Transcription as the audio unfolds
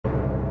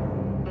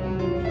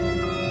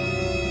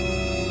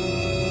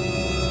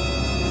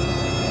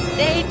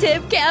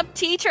native camp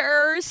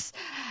teachers.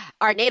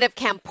 Our native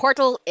camp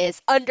portal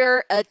is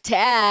under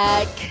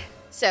attack.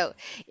 So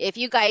if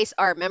you guys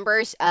are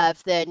members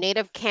of the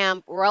Native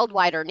Camp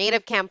Worldwide or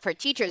Native Camp for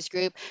Teachers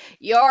group,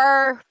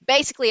 you're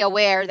basically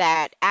aware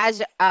that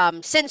as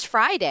since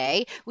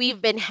Friday,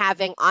 we've been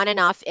having on and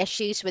off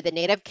issues with the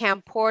Native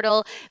Camp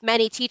portal.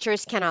 Many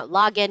teachers cannot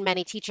log in.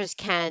 Many teachers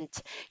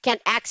can't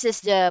access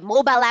the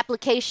mobile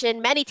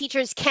application. Many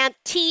teachers can't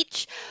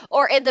teach,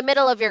 or in the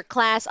middle of your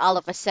class, all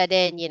of a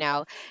sudden,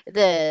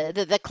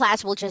 the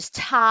class will just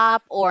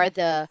stop or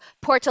the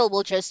portal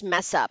will just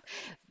mess up,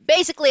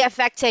 basically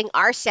affecting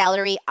our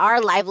salary,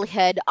 our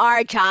livelihood,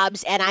 our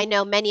jobs, and I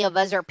know many of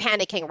us are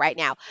panicking right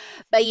now.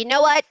 But you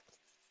know what?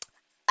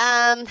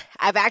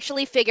 I've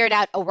actually figured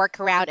out a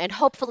workaround, and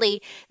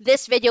hopefully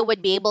this video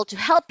would be able to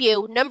help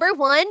you. Number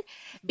one,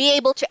 be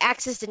able to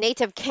access the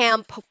Native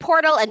Camp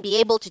portal and be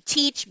able to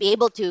teach, be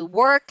able to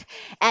work.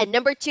 And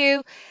number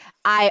two,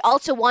 I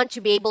also want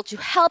to be able to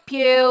help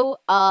you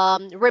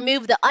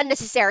remove the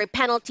unnecessary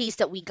penalties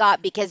that we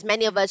got because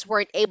many of us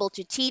weren't able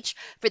to teach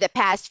for the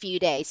past few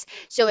days.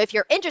 So if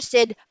you're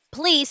interested,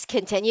 please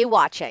continue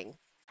watching.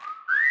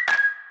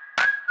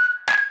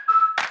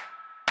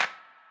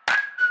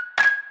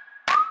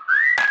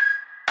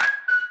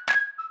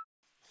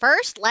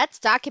 First, let's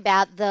talk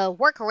about the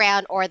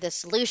workaround or the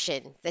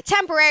solution, the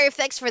temporary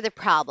fix for the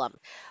problem.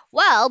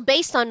 Well,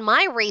 based on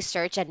my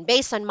research and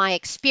based on my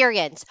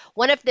experience,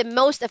 one of the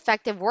most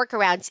effective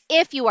workarounds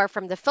if you are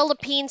from the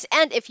Philippines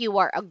and if you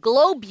are a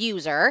Globe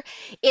user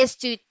is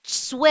to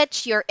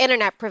switch your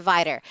internet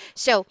provider.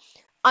 So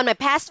on my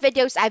past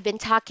videos, I've been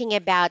talking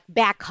about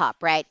backup,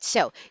 right?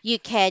 So you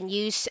can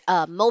use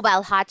a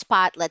mobile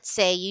hotspot, let's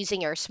say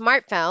using your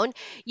smartphone.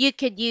 You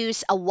could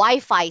use a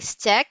Wi-Fi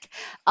stick.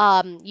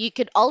 You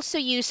could also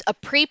use a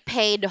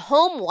prepaid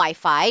home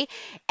Wi-Fi,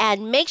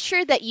 and make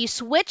sure that you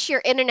switch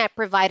your internet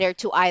provider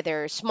to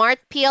either Smart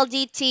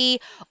PLDT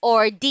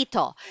or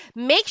DTO.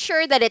 Make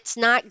sure that it's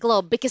not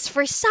Globe, because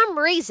for some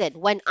reason,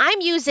 when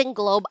I'm using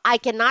Globe, I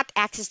cannot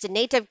access the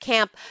Native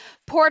Camp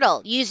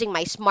portal using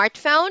my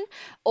smartphone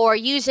or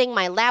using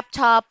my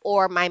laptop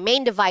or my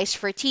main device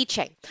for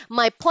teaching.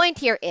 My point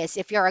here is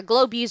if you're a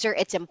Globe user,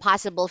 it's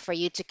impossible for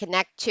you to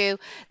connect to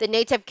the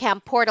Native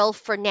Camp portal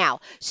for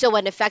now. So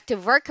an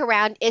effective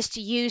workaround is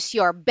to use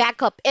your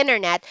backup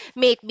internet,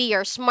 may it be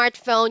your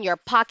smartphone, your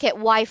pocket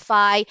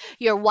Wi-Fi,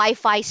 your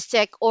Wi-Fi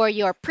stick, or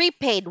your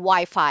prepaid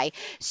Wi-Fi,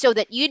 so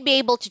that you'd be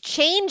able to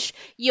change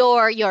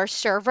your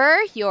server,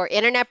 your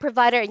internet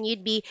provider, and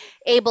you'd be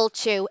able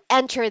to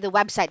enter the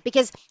website.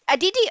 Because a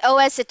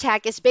DDoS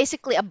attack is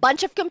basically a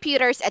bunch of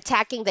computers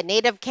attacking the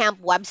Native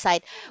Camp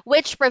website,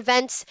 which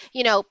prevents,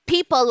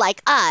 people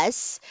like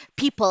us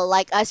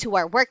who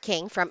are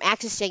working from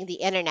accessing the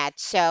internet.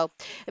 So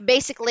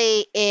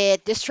basically,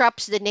 it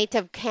disrupts the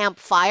Native Camp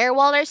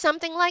firewall or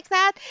something like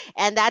that,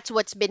 and that's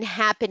what's been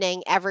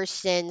happening ever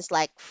since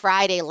like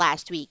Friday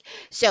last week.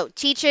 So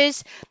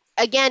teachers,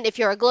 again, if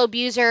you're a Globe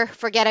user,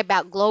 forget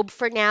about Globe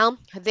for now.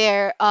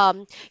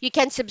 You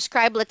can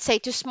subscribe, let's say,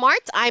 to Smart.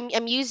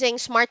 I'm using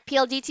Smart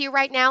PLDT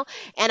right now,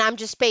 and I'm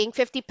just paying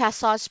 50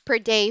 pesos per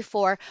day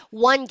for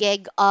 1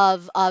 gig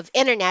of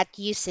internet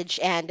usage,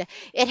 and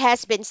it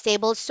has been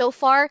stable so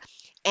far,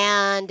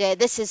 and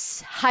this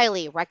is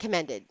highly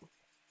recommended.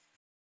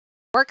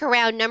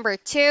 Workaround number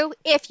two,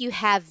 if you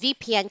have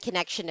VPN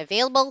connection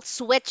available,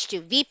 switch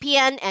to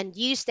VPN and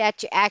use that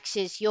to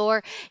access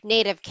your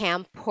Native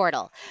Camp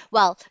portal.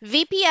 Well,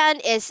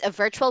 VPN is a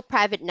virtual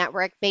private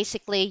network.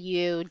 Basically,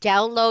 you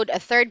download a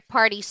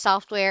third-party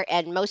software,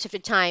 and most of the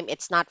time,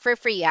 it's not for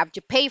free. You have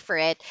to pay for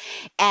it.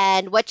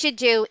 And what you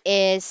do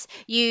is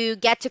you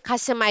get to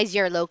customize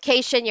your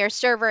location, your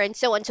server, and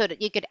so on, so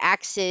that you could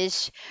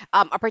access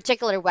a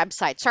particular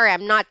website. Sorry,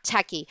 I'm not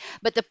techie.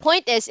 But the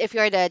point is, if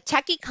you're the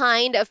techie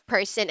kind of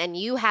person and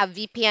you have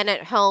VPN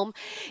at home,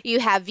 you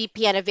have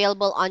VPN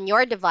available on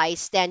your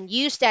device, then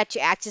use that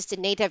to access the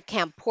Native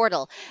Camp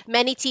portal.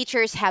 Many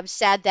teachers have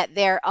said that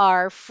there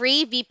are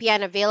free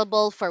VPN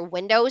available for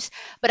Windows,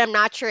 but I'm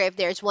not sure if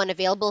there's one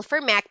available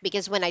for Mac,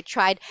 because when I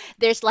tried,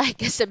 there's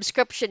like a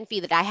subscription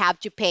fee that I have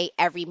to pay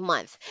every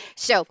month.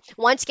 So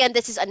once again,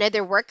 this is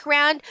another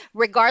workaround.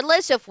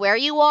 Regardless of where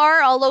you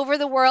are all over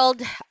the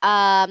world,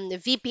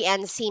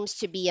 VPN seems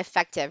to be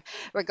effective.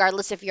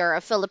 Regardless if you're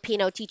a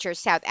Filipino teacher,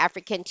 South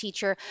African teacher,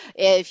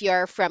 if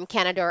you're from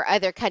Canada or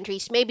other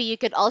countries, maybe you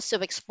could also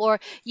explore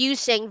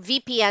using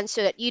VPN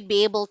so that you'd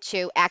be able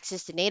to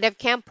access the Native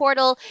Camp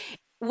portal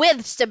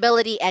with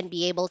stability and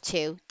be able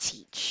to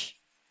teach.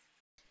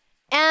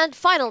 And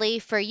finally,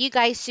 for you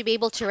guys to be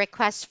able to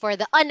request for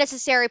the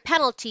unnecessary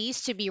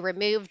penalties to be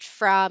removed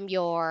from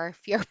your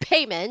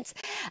payments,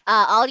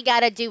 all you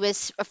gotta do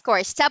is, of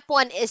course, step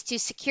one is to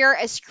secure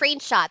a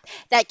screenshot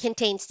that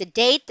contains the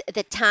date,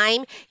 the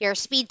time, your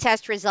speed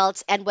test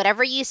results, and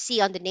whatever you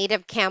see on the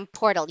Native Camp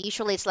portal.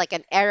 Usually it's like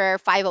an error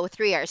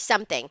 503 or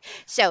something.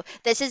 So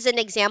this is an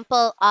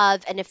example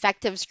of an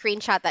effective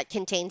screenshot that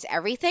contains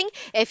everything.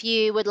 If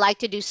you would like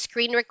to do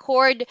screen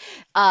record,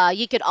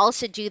 you could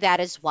also do that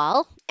as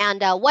well.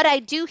 And what I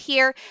do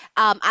here,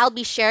 I'll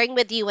be sharing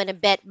with you in a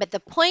bit. But the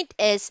point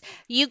is,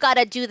 you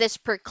gotta do this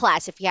per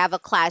class. If you have a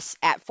class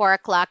at 4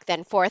 o'clock,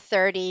 then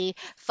 4:30,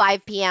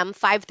 5 p.m.,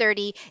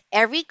 5:30.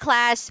 Every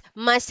class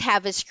must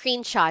have a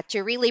screenshot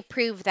to really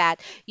prove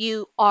that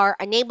you are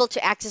unable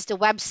to access the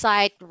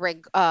website,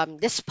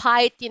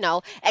 despite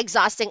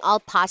exhausting all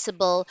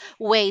possible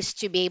ways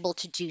to be able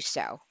to do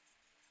so.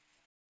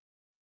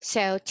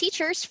 So,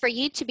 teachers, for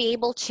you to be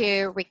able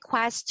to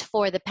request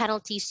for the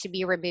penalties to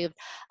be removed,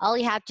 all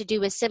you have to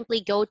do is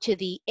simply go to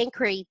the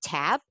Inquiry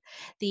tab.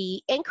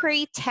 The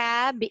Inquiry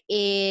tab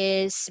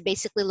is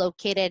basically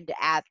located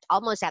at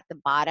almost at the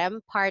bottom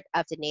part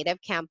of the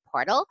Native Camp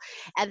portal.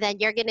 And then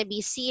you're going to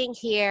be seeing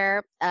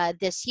here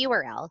this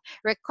URL,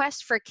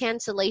 request for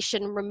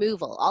cancellation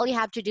removal. All you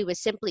have to do is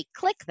simply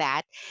click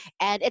that,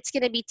 and it's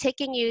going to be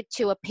taking you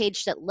to a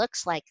page that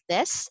looks like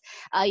this.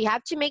 You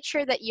have to make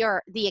sure that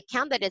the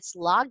account that it's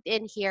logged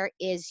in here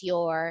is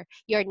your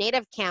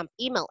native camp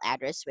email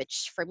address,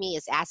 which for me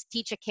is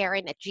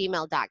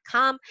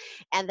askteachakaren@gmail.com,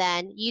 and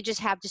then you just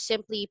have to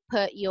simply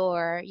put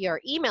your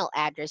email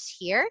address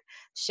here.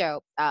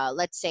 So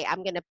let's say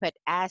I'm gonna put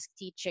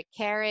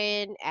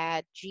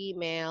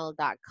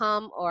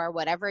askteachakaren@gmail.com, or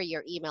whatever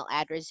your email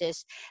address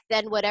is.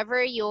 Then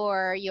whatever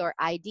your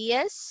ID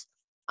is,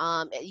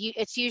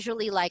 it's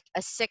usually like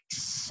a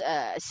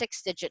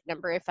six-digit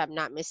number, if I'm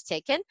not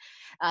mistaken.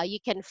 You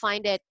can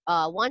find it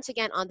once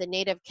again on the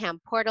Native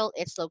Camp portal.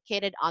 It's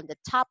located on the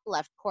top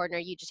left corner.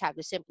 You just have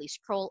to simply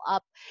scroll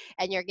up,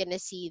 and you're gonna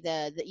see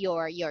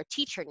your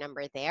teacher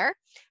number there,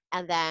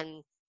 and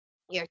then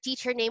your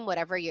teacher name,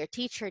 whatever your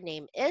teacher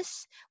name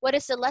is. What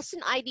is the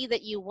lesson ID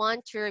that you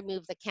want to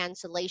remove the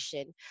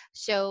cancellation?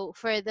 So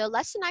for the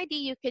lesson ID,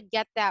 you could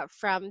get that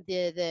from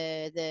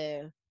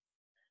the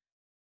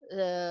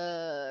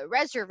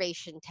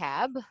reservation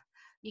tab.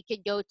 You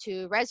could go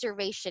to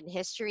reservation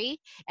history,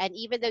 and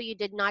even though you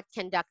did not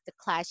conduct the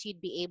class,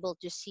 you'd be able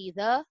to see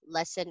the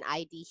lesson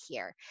ID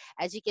here.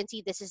 As you can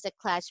see, this is the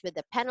class with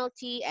the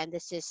penalty, and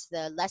this is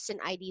the lesson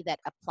ID that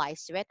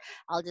applies to it.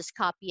 I'll just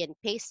copy and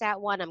paste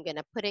that one. I'm going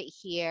to put it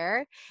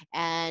here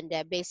and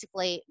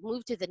basically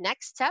move to the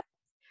next step.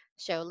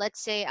 So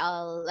let's say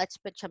let's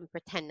put some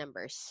pretend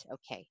numbers.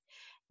 Okay.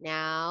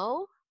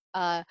 Now,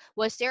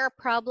 was there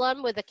a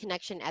problem with the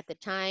connection at the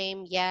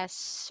time?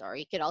 Yes. Or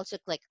you could also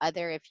click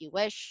other if you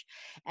wish.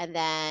 And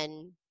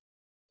then,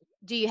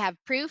 do you have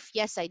proof?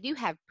 Yes, I do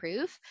have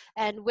proof.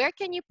 And where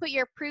can you put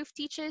your proof,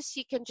 teachers?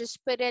 You can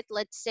just put it,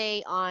 let's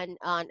say, on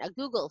a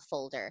Google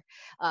folder,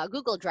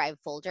 Google Drive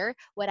folder.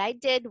 What I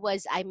did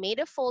was I made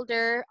a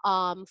folder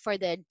for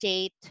the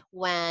date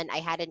when I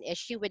had an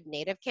issue with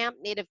Native Camp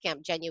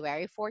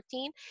January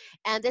 14.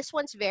 And this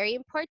one's very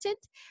important.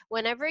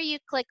 Whenever you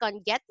click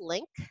on Get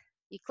Link,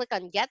 you click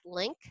on Get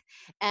Link,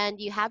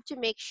 and you have to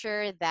make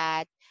sure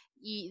that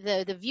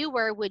the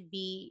viewer would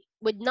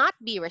not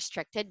be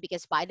restricted,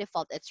 because by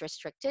default it's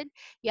restricted.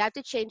 You have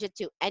to change it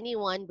to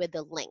anyone with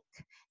the link,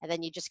 and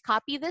then you just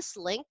copy this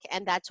link,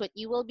 and that's what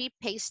you will be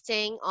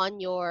pasting on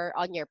your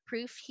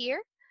proof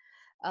here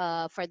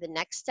for the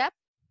next step.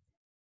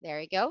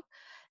 There you go.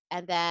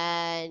 And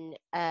then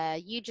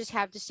you just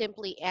have to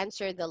simply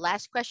answer the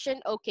last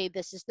question. Okay,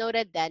 this is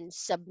noted, then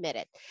submit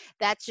it.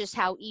 That's just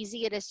how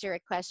easy it is to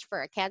request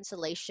for a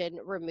cancellation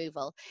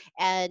removal.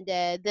 And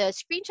the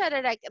screenshot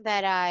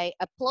that I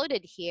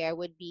uploaded here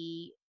would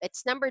be,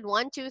 it's numbered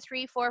 1, 2,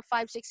 3, 4,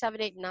 5, 6,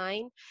 7, 8,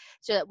 9.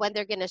 So that when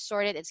they're going to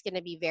sort it, it's going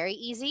to be very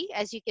easy.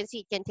 As you can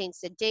see, it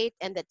contains the date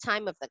and the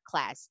time of the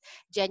class.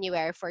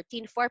 January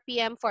 14, 4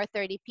 p.m.,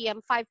 4:30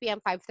 p.m., 5 p.m.,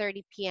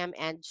 5:30 p.m.,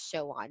 and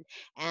so on.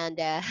 And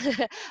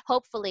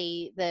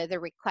hopefully the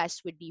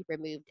request would be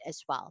removed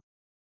as well.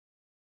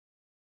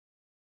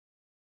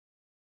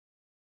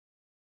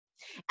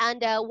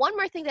 And one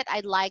more thing that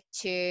I'd like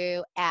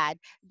to add,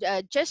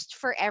 just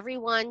for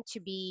everyone to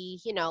be,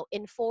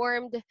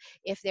 informed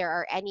if there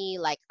are any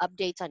like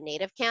updates on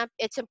Native Camp,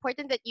 it's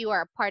important that you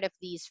are a part of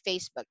these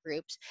Facebook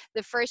groups.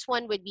 The first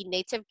one would be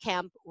Native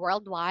Camp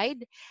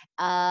Worldwide.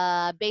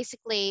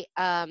 Basically,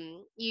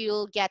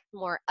 you'll get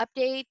more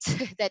updates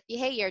that,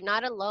 hey, you're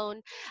not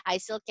alone. I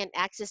still can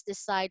access this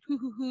site,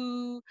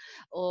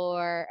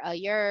 or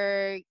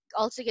you're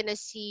also gonna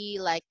see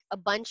like a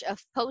bunch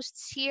of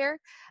posts here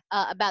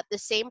about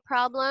the same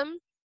problem.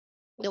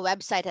 The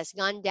website has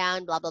gone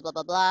down, blah blah blah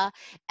blah blah.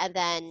 And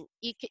then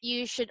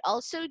you should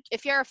also,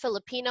 if you're a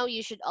Filipino,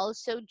 you should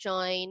also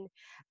join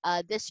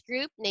this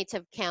group,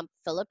 Native Camp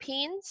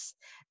Philippines.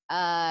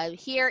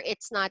 Here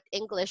it's not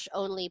English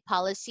only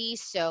policy,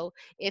 so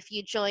if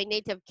you join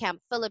Native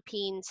Camp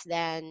Philippines,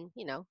 then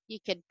you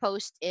can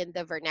post in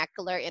the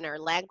vernacular in our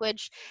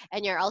language,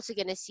 and you're also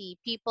going to see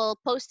people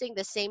posting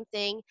the same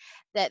thing,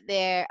 that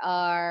there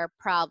are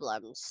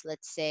problems.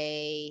 Let's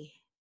say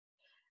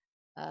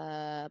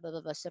blah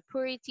blah blah,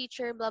 Sapuri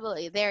teacher, blah blah.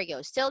 There you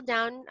go, still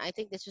down. I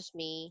think this was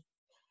me.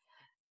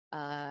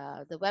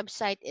 The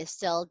website is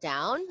still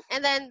down.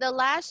 And then the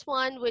last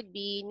one would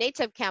be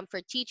Native Camp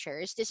for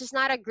Teachers. This is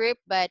not a group,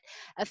 but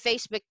a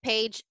Facebook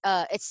page.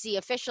 It's the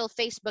official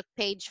Facebook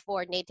page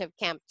for Native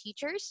Camp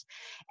teachers.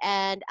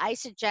 And I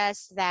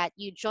suggest that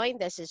you join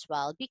this as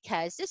well,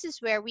 because this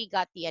is where we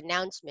got the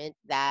announcement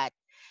that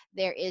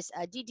there is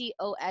a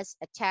DDoS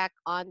attack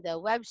on the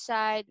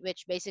website,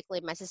 which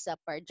basically messes up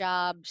our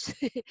jobs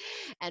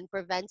and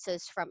prevents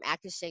us from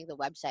accessing the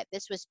website.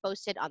 This was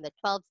posted on the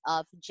 12th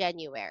of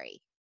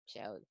January.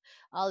 So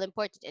all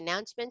important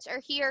announcements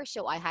are here,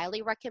 so I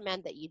highly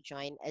recommend that you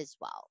join as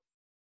well.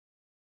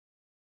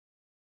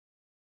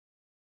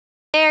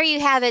 There you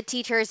have it,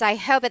 teachers. I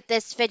hope that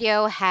this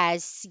video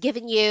has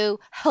given you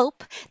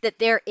hope, that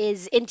there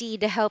is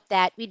indeed a hope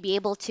that we'd be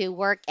able to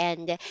work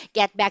and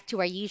get back to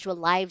our usual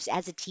lives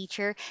as a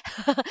teacher.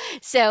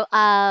 So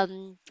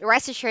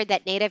rest assured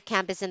that Native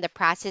Camp is in the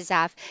process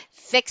of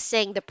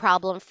fixing the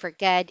problem for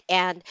good.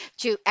 And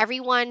to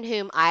everyone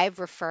whom I've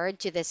referred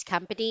to this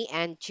company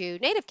and to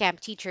Native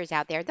Camp teachers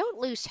out there, don't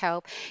lose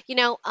hope. You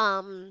know,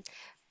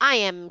 I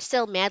am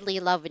still madly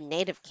in love with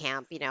Native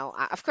Camp.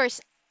 Of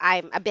course,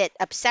 I'm a bit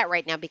upset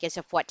right now because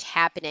of what's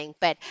happening,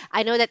 but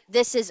I know that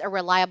this is a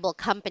reliable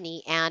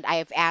company, and I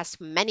have asked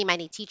many,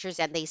 many teachers,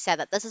 and they said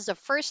that this is the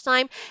first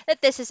time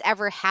that this has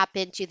ever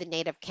happened to the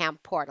Native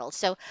Camp portal.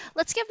 So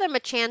let's give them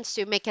a chance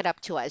to make it up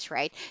to us,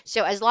 right?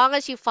 So as long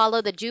as you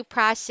follow the due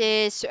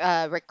process,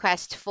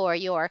 request for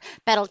your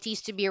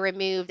penalties to be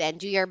removed, and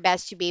do your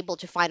best to be able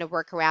to find a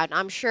workaround,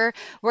 I'm sure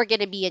we're going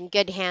to be in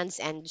good hands,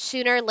 and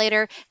sooner or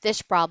later,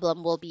 this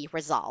problem will be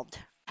resolved.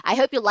 I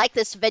hope you like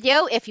this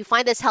video. If you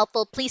find this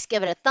helpful, please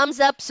give it a thumbs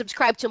up,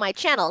 subscribe to my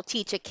channel,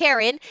 Teacha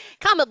Karen,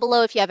 comment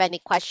below if you have any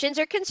questions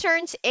or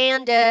concerns,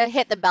 and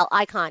hit the bell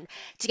icon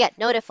to get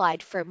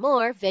notified for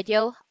more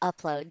video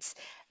uploads.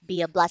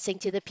 Be a blessing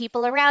to the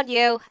people around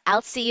you.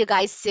 I'll see you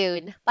guys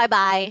soon.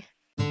 Bye-bye.